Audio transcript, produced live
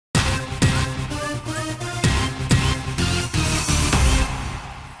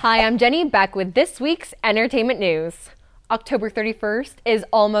Hi, I'm Jenny, back with this week's entertainment news. October 31st is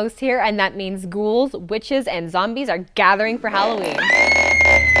almost here, and that means ghouls, witches, and zombies are gathering for Halloween.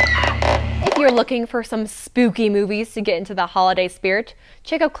 If you're looking for some spooky movies to get into the holiday spirit,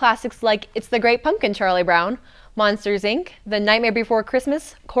 check out classics like It's the Great Pumpkin, Charlie Brown, Monsters, Inc., The Nightmare Before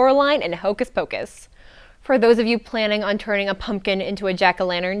Christmas, Coraline, and Hocus Pocus. For those of you planning on turning a pumpkin into a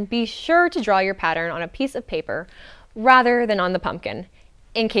jack-o'-lantern, be sure to draw your pattern on a piece of paper rather than on the pumpkin,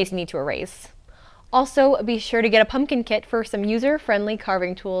 in case you need to erase. Also, be sure to get a pumpkin kit for some user-friendly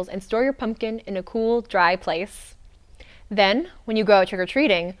carving tools and store your pumpkin in a cool, dry place. Then, when you go out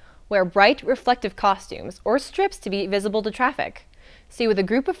trick-or-treating, wear bright, reflective costumes or strips to be visible to traffic. See with a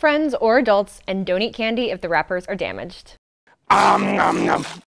group of friends or adults, and don't eat candy if the wrappers are damaged. Nom, nom.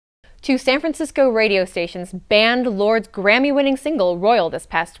 Two San Francisco radio stations banned Lord's Grammy-winning single Royal this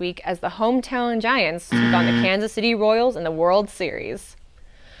past week as the hometown Giants took on the Kansas City Royals in the World Series.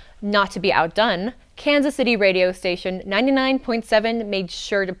 Not to be outdone, Kansas City radio station 99.7 made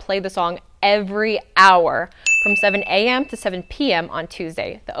sure to play the song every hour from 7 a.m. to 7 p.m. on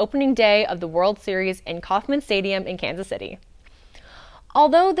Tuesday, the opening day of the World Series in Kauffman Stadium in Kansas City.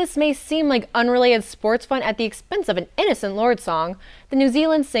 Although this may seem like unrelated sports fun at the expense of an innocent Lorde song, the New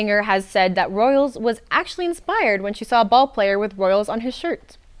Zealand singer has said that Royals was actually inspired when she saw a ball player with Royals on his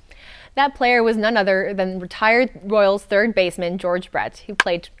shirt. That player was none other than retired Royals third baseman George Brett, who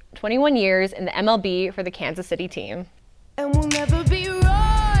played 21 years in the MLB for the Kansas City team. And we'll never be royals.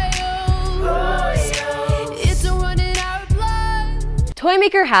 It's a run in our blood.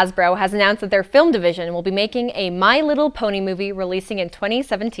 Toymaker Hasbro has announced that their film division will be making a My Little Pony movie releasing in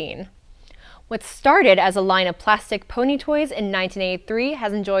 2017. What started as a line of plastic pony toys in 1983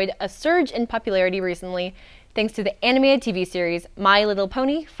 has enjoyed a surge in popularity recently thanks to the animated TV series My Little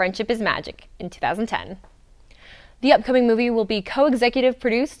Pony: Friendship is Magic in 2010. The upcoming movie will be co-executive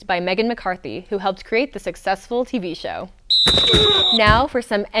produced by Megan McCarthy, who helped create the successful TV show. Now for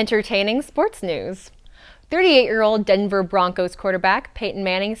some entertaining sports news. 38-year-old Denver Broncos quarterback Peyton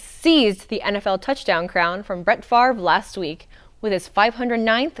Manning seized the NFL touchdown crown from Brett Favre last week with his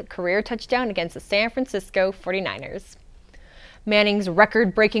 509th career touchdown against the San Francisco 49ers. Manning's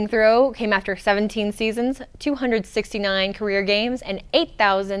record-breaking throw came after 17 seasons, 269 career games, and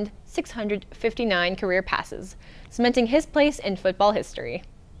 8,659 career passes, cementing his place in football history.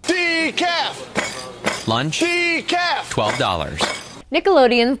 Decaf! Lunch? Decaf! $12.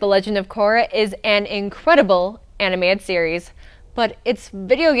 Nickelodeon's The Legend of Korra is an incredible animated series, but its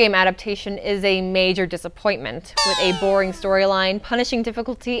video game adaptation is a major disappointment, with a boring storyline, punishing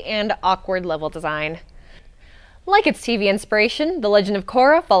difficulty, and awkward level design. Like its TV inspiration, The Legend of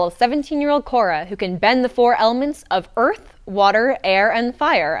Korra follows 17-year-old Korra, who can bend the four elements of earth, water, air, and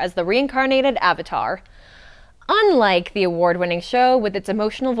fire as the reincarnated Avatar. Unlike the award-winning show, with its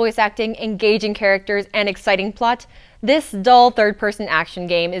emotional voice acting, engaging characters, and exciting plot, this dull third-person action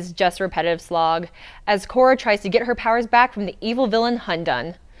game is just a repetitive slog, as Korra tries to get her powers back from the evil villain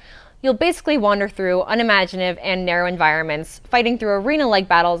Hundun. You'll basically wander through unimaginative and narrow environments, fighting through arena-like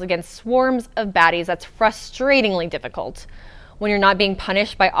battles against swarms of baddies that's frustratingly difficult. When you're not being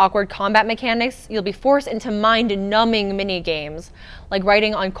punished by awkward combat mechanics, you'll be forced into mind-numbing mini-games, like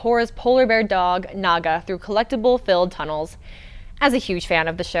riding on Korra's polar bear dog, Naga, through collectible-filled tunnels. As a huge fan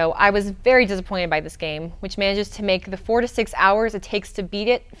of the show, I was very disappointed by this game, which manages to make the 4 to 6 hours it takes to beat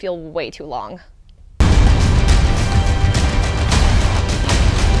it feel way too long.